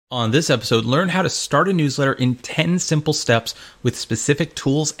On this episode, learn how to start a newsletter in 10 simple steps with specific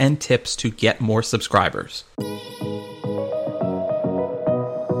tools and tips to get more subscribers.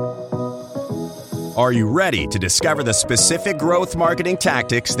 Are you ready to discover the specific growth marketing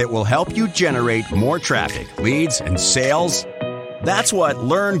tactics that will help you generate more traffic, leads, and sales? That's what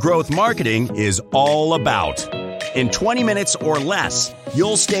Learn Growth Marketing is all about. In 20 minutes or less,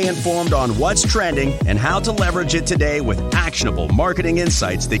 you'll stay informed on what's trending and how to leverage it today with actionable marketing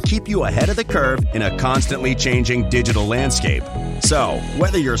insights that keep you ahead of the curve in a constantly changing digital landscape. So,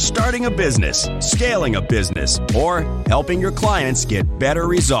 whether you're starting a business, scaling a business, or helping your clients get better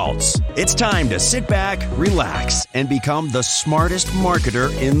results, it's time to sit back, relax, and become the smartest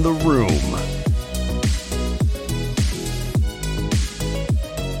marketer in the room.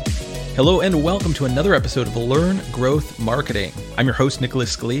 Hello and welcome to another episode of Learn Growth Marketing. I'm your host,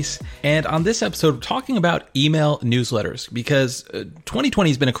 Nicholas Scalise, and on this episode, we're talking about email newsletters because 2020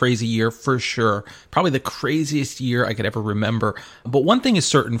 has been a crazy year for sure, probably the craziest year I could ever remember. But one thing is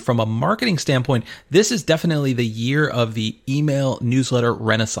certain, from a marketing standpoint, this is definitely the year of the email newsletter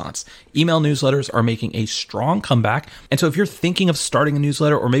renaissance. Email newsletters are making a strong comeback, and so if you're thinking of starting a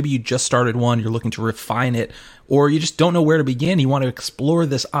newsletter, or maybe you just started one, you're looking to refine it, or you just don't know where to begin, you want to explore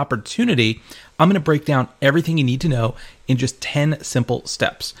this opportunity, I'm going to break down everything you need to know in just 10 simple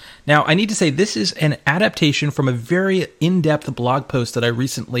steps. Now, I need to say this is an adaptation from a very in-depth blog post that I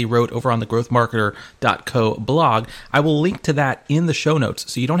recently wrote over on the growthmarketer.co blog. I will link to that in the show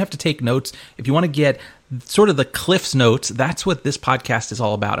notes, so you don't have to take notes. If you want to get sort of the Cliff's Notes, that's what this podcast is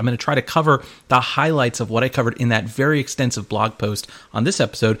all about. I'm going to try to cover the highlights of what I covered in that very extensive blog post on this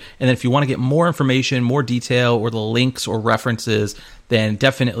episode. And then if you want to get more information, more detail, or the links or references, then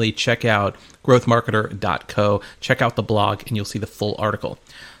definitely check out growthmarketer.co. Check out the blog and you'll see the full article.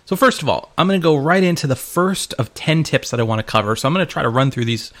 So first of all, I'm going to go right into the first of 10 tips that I want to cover. So I'm going to try to run through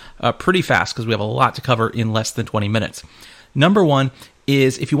these pretty fast because we have a lot to cover in less than 20 minutes. Number one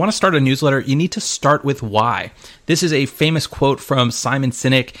is, if you want to start a newsletter, you need to start with why. This is a famous quote from Simon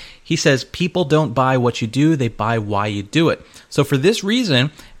Sinek. He says, "People don't buy what you do, they buy why you do it." So for this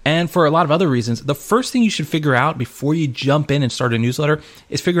reason, and for a lot of other reasons, the first thing you should figure out before you jump in and start a newsletter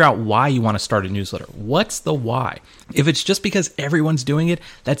is figure out why you want to start a newsletter. What's the why? If it's just because everyone's doing it,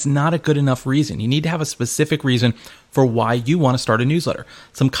 that's not a good enough reason. You need to have a specific reason for why you want to start a newsletter.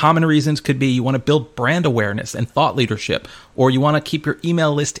 Some common reasons could be you want to build brand awareness and thought leadership, or you want to keep your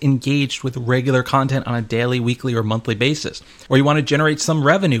email list engaged with regular content on a daily, weekly, or monthly basis, or you want to generate some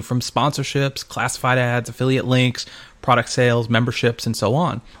revenue from sponsorships, classified ads, affiliate links, product sales, memberships, and so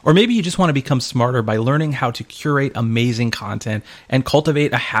on. Or maybe you just want to become smarter by learning how to curate amazing content and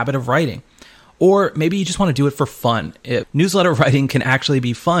cultivate a habit of writing. Or maybe you just want to do it for fun. Newsletter writing can actually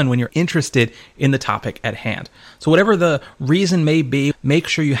be fun when you're interested in the topic at hand. So whatever the reason may be, make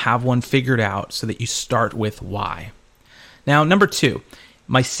sure you have one figured out so that you start with why. Now, number two,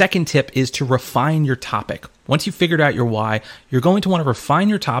 my second tip is to refine your topic. Once you've figured out your why, you're going to want to refine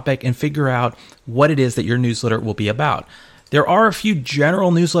your topic and figure out what it is that your newsletter will be about. There are a few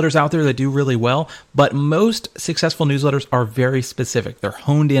general newsletters out there that do really well, but most successful newsletters are very specific. They're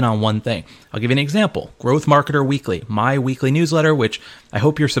honed in on one thing. I'll give you an example. Growth Marketer Weekly, my weekly newsletter, which I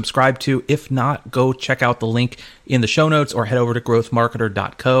hope you're subscribed to. If not, go check out the link in the show notes or head over to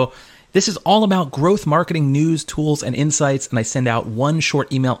growthmarketer.co. This is all about growth marketing news, tools, and insights, and I send out one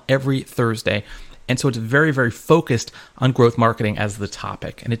short email every Thursday. And so it's very, very focused on growth marketing as the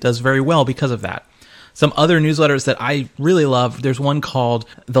topic, and it does very well because of that. Some other newsletters that I really love, there's one called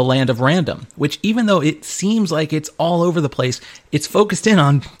The Land of Random, which even though it seems like it's all over the place, it's focused in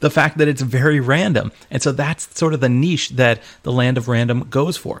on the fact that it's very random. And so that's sort of the niche that The Land of Random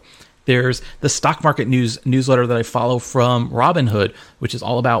goes for. There's the stock market newsletter that I follow from Robinhood, which is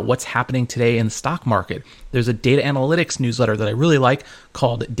all about what's happening today in the stock market. There's a data analytics newsletter that I really like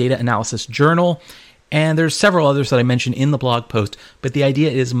called Data Analysis Journal. And there's several others that I mentioned in the blog post, but the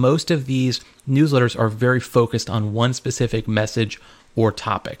idea is most of these newsletters are very focused on one specific message or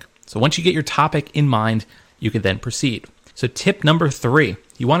topic. So once you get your topic in mind, you can then proceed. So tip number 3,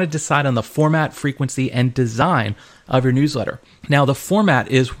 you want to decide on the format, frequency, and design of your newsletter. Now, the format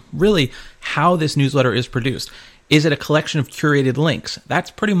is really how this newsletter is produced. Is it a collection of curated links?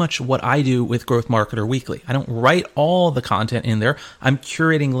 That's pretty much what I do with Growth Marketer Weekly. I don't write all the content in there. I'm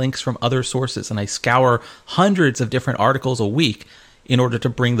curating links from other sources, and I scour hundreds of different articles a week in order to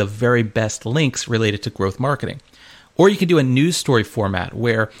bring the very best links related to growth marketing. Or you can do a news story format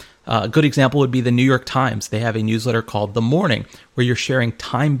where a good example would be the New York Times. They have a newsletter called The Morning, where you're sharing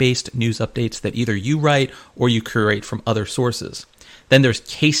time-based news updates that either you write or you curate from other sources. Then there's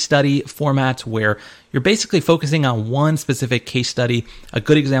case study formats where you're basically focusing on one specific case study. A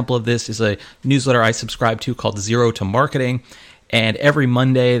good example of this is a newsletter I subscribe to called Zero to Marketing. And every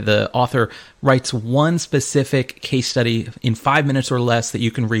Monday, the author writes one specific case study in 5 minutes or less that you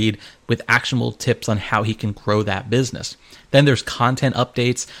can read with actionable tips on how he can grow that business. Then there's content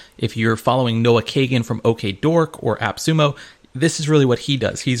updates. If you're following Noah Kagan from OkDork or AppSumo, this is really what he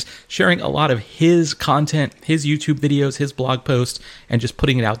does. He's sharing a lot of his content, his YouTube videos, his blog posts, and just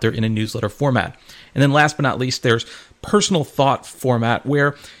putting it out there in a newsletter format. And then last but not least, there's personal thought format,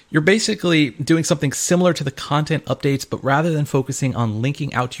 where you're basically doing something similar to the content updates, but rather than focusing on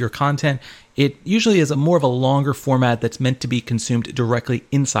linking out to your content, it usually is more of a longer format that's meant to be consumed directly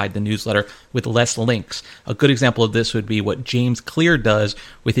inside the newsletter with less links. A good example of this would be what James Clear does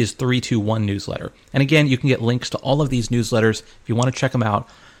with his 321 newsletter. And again, you can get links to all of these newsletters if you want to check them out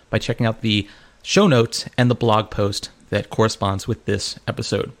by checking out the show notes and the blog post that corresponds with this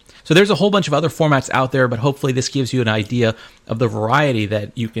episode. So there's a whole bunch of other formats out there, but hopefully this gives you an idea of the variety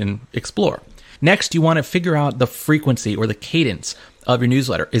that you can explore. Next, you want to figure out the frequency or the cadence of your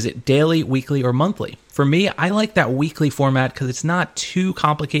newsletter. Is it daily, weekly, or monthly? For me, I like that weekly format because it's not too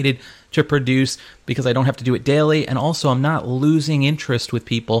complicated to produce because I don't have to do it daily. And also, I'm not losing interest with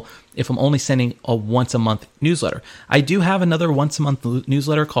people if I'm only sending a once a month newsletter. I do have another once a month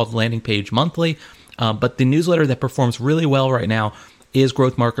newsletter called Landing Page Monthly, but the newsletter that performs really well right now is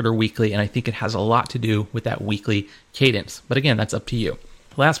Growth Marketer Weekly, and I think it has a lot to do with that weekly cadence. But again, that's up to you.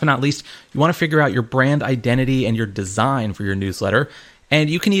 Last but not least, you want to figure out your brand identity and your design for your newsletter. And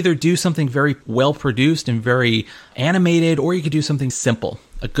you can either do something very well produced and very animated, or you could do something simple.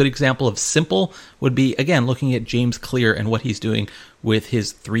 A good example of simple would be, again, looking at James Clear and what he's doing with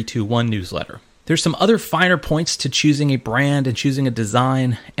his 321 newsletter. There's some other finer points to choosing a brand and choosing a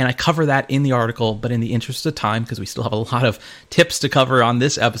design, and I cover that in the article, but in the interest of time, because we still have a lot of tips to cover on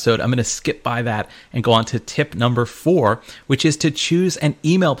this episode, I'm going to skip by that and go on to tip number 4, which is to choose an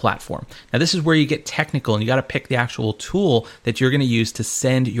email platform. Now, this is where you get technical, and you got to pick the actual tool that you're going to use to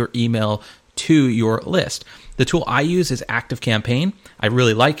send your email to your list. The tool I use is ActiveCampaign. I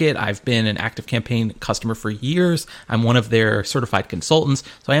really like it. I've been an ActiveCampaign customer for years. I'm one of their certified consultants,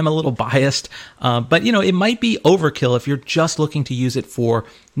 so I am a little biased. But it might be overkill if you're just looking to use it for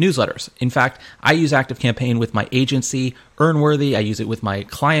newsletters. In fact, I use ActiveCampaign with my agency, Earnworthy. I use it with my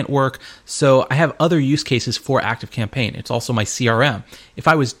client work. So I have other use cases for ActiveCampaign. It's also my CRM. If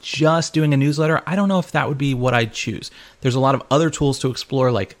I was just doing a newsletter, I don't know if that would be what I'd choose. There's a lot of other tools to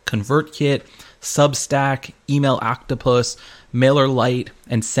explore, like ConvertKit, Substack, Email Octopus, MailerLite,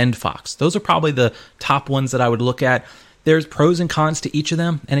 and SendFox. Those are probably the top ones that I would look at. There's pros and cons to each of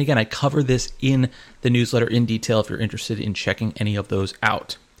them. And again, I cover this in the newsletter in detail if you're interested in checking any of those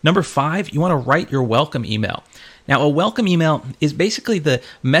out. Number 5, you want to write your welcome email. Now, a welcome email is basically the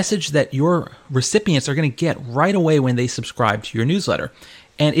message that your recipients are going to get right away when they subscribe to your newsletter.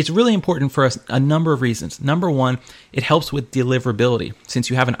 And it's really important for us a number of reasons. Number 1, it helps with deliverability, since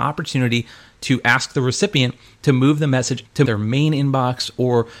you have an opportunity to ask the recipient to move the message to their main inbox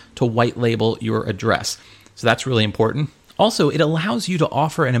or to white label your address. So that's really important. Also, it allows you to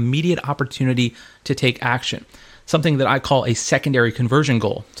offer an immediate opportunity to take action, something that I call a secondary conversion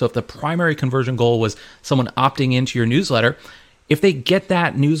goal. So if the primary conversion goal was someone opting into your newsletter, if they get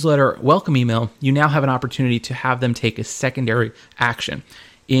that newsletter welcome email, you now have an opportunity to have them take a secondary action.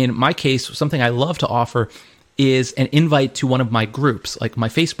 In my case, something I love to offer is an invite to one of my groups, like my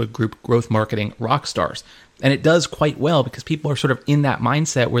Facebook group, Growth Marketing Rockstars. And it does quite well because people are sort of in that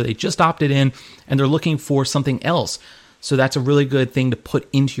mindset where they just opted in and they're looking for something else. So that's a really good thing to put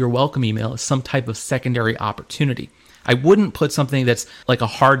into your welcome email, is some type of secondary opportunity. I wouldn't put something that's like a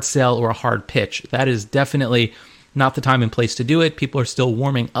hard sell or a hard pitch. That is definitely not the time and place to do it. People are still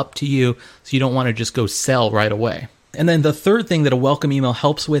warming up to you, so you don't want to just go sell right away. And then the third thing that a welcome email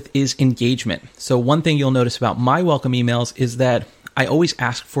helps with is engagement. So one thing you'll notice about my welcome emails is that I always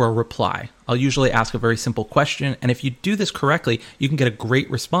ask for a reply. I'll usually ask a very simple question, and if you do this correctly, you can get a great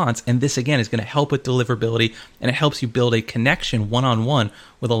response, and this again is going to help with deliverability, and it helps you build a connection one-on-one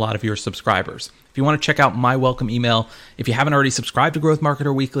with a lot of your subscribers. If you want to check out my welcome email, if you haven't already subscribed to Growth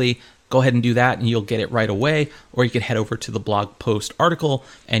Marketer Weekly, go ahead and do that and you'll get it right away, or you can head over to the blog post article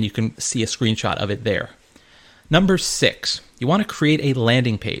and you can see a screenshot of it there. Number 6, you want to create a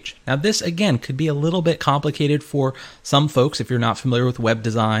landing page. Now this, again, could be a little bit complicated for some folks if you're not familiar with web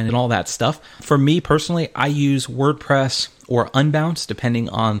design and all that stuff. For me personally, I use WordPress or Unbounce, depending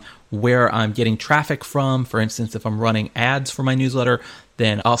on where I'm getting traffic from. For instance, if I'm running ads for my newsletter,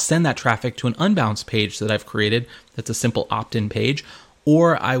 then I'll send that traffic to an Unbounce page that I've created. That's a simple opt-in page.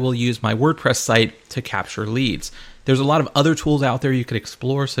 Or I will use my WordPress site to capture leads. There's a lot of other tools out there you could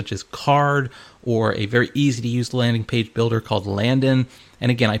explore, such as Card or a very easy to use landing page builder called Landon.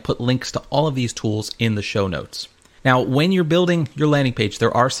 And again, I put links to all of these tools in the show notes. Now, when you're building your landing page,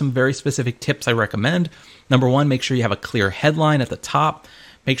 there are some very specific tips I recommend. Number one, make sure you have a clear headline at the top.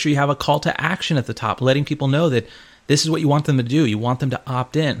 Make sure you have a call to action at the top, letting people know that this is what you want them to do. You want them to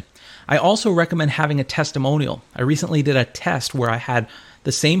opt in. I also recommend having a testimonial. I recently did a test where I had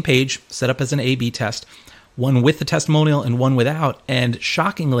the same page set up as an A/B test, one with the testimonial and one without. And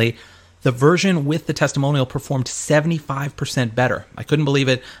shockingly, the version with the testimonial performed 75% better. I couldn't believe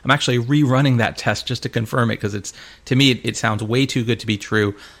it. I'm actually rerunning that test just to confirm it because to me, it sounds way too good to be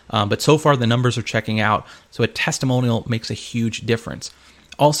true. But so far, the numbers are checking out. So a testimonial makes a huge difference.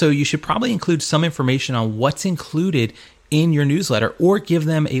 Also, you should probably include some information on what's included in your newsletter or give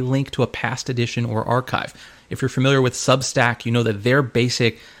them a link to a past edition or archive. If you're familiar with Substack, you know that their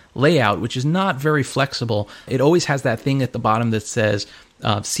basic layout, which is not very flexible, it always has that thing at the bottom that says,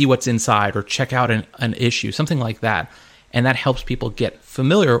 see what's inside or check out an issue, something like that. And that helps people get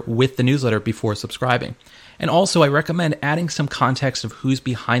familiar with the newsletter before subscribing. And also, I recommend adding some context of who's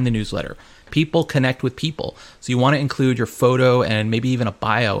behind the newsletter. People connect with people, so you want to include your photo and maybe even a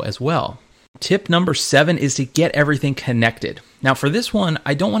bio as well. Tip number 7 is to get everything connected. Now for this one,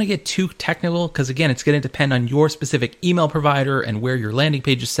 I don't want to get too technical because again, it's going to depend on your specific email provider and where your landing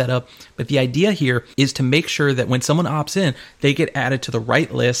page is set up. But the idea here is to make sure that when someone opts in, they get added to the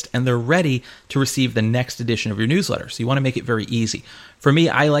right list and they're ready to receive the next edition of your newsletter. So you want to make it very easy. For me,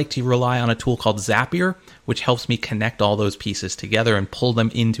 I like to rely on a tool called Zapier, which helps me connect all those pieces together and pull them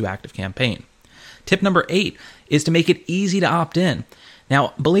into ActiveCampaign. Tip number 8 is to make it easy to opt in.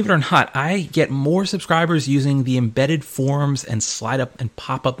 Now, believe it or not, I get more subscribers using the embedded forms and slide up and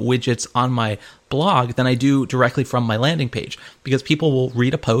pop up widgets on my blog than I do directly from my landing page because people will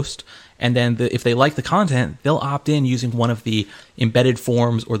read a post and then if they like the content, they'll opt in using one of the embedded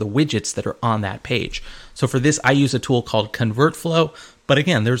forms or the widgets that are on that page. So for this, I use a tool called ConvertFlow. But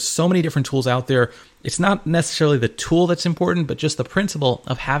again, there's so many different tools out there. It's not necessarily the tool that's important, but just the principle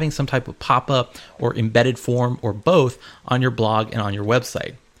of having some type of pop-up or embedded form or both on your blog and on your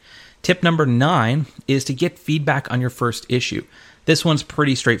website. Tip number 9 is to get feedback on your first issue. This one's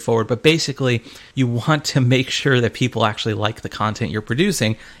pretty straightforward, but basically you want to make sure that people actually like the content you're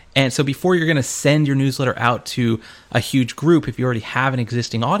producing. And so before you're going to send your newsletter out to a huge group, if you already have an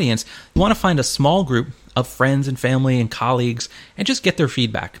existing audience, you want to find a small group of friends and family and colleagues and just get their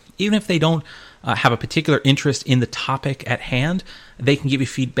feedback. Even if they don't have a particular interest in the topic at hand, they can give you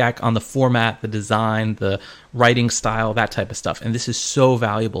feedback on the format, the design, the writing style, that type of stuff. And this is so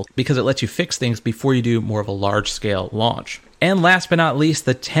valuable because it lets you fix things before you do more of a large scale launch. And last but not least,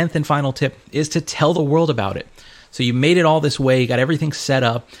 the 10th and final tip is to tell the world about it. So you made it all this way, you got everything set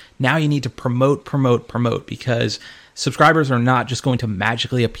up. Now you need to promote because subscribers are not just going to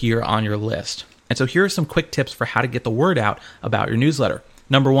magically appear on your list. And so here are some quick tips for how to get the word out about your newsletter.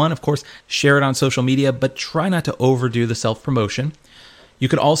 Number 1, of course, share it on social media, but try not to overdo the self-promotion. You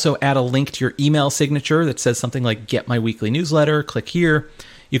could also add a link to your email signature that says something like get my weekly newsletter, click here.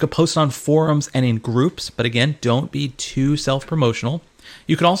 You could post on forums and in groups, but again, don't be too self-promotional.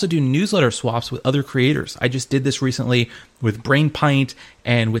 You could also do newsletter swaps with other creators. I just did this recently with BrainPint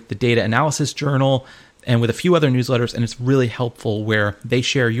and with the Data Analysis Journal and with a few other newsletters, and it's really helpful where they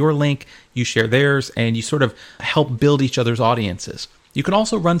share your link, you share theirs, and you sort of help build each other's audiences. You can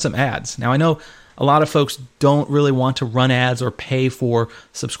also run some ads. Now, I know a lot of folks don't really want to run ads or pay for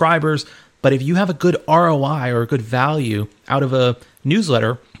subscribers, but if you have a good ROI or a good value out of a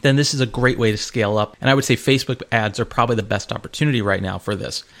newsletter, then this is a great way to scale up. And I would say Facebook ads are probably the best opportunity right now for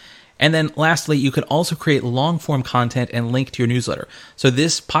this. And then lastly, you could also create long form content and link to your newsletter. So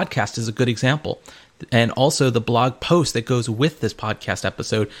this podcast is a good example. And also the blog post that goes with this podcast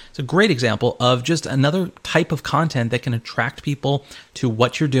episode is a great example of just another type of content that can attract people to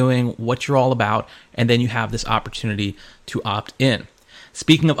what you're doing, what you're all about, and then you have this opportunity to opt in.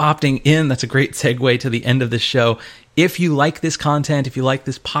 Speaking of opting in, that's a great segue to the end of this show. If you like this content, if you like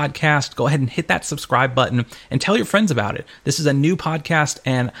this podcast, go ahead and hit that subscribe button and tell your friends about it. This is a new podcast,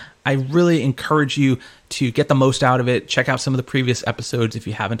 and I really encourage you to get the most out of it. Check out some of the previous episodes if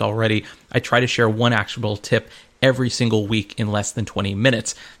you haven't already. I try to share one actionable tip every single week in less than 20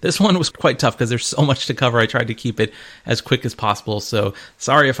 minutes. This one was quite tough because there's so much to cover. I tried to keep it as quick as possible, so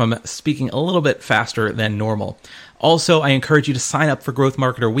sorry if I'm speaking a little bit faster than normal. Also, I encourage you to sign up for Growth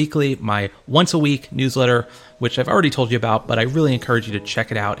Marketer Weekly, my once-a-week newsletter, which I've already told you about, but I really encourage you to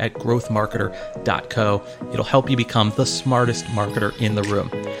check it out at growthmarketer.co. It'll help you become the smartest marketer in the room.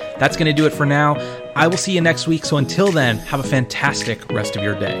 That's going to do it for now. I will see you next week, so until then, have a fantastic rest of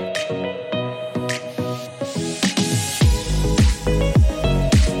your day.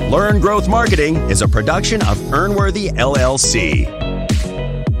 Learn Growth Marketing is a production of Earnworthy LLC.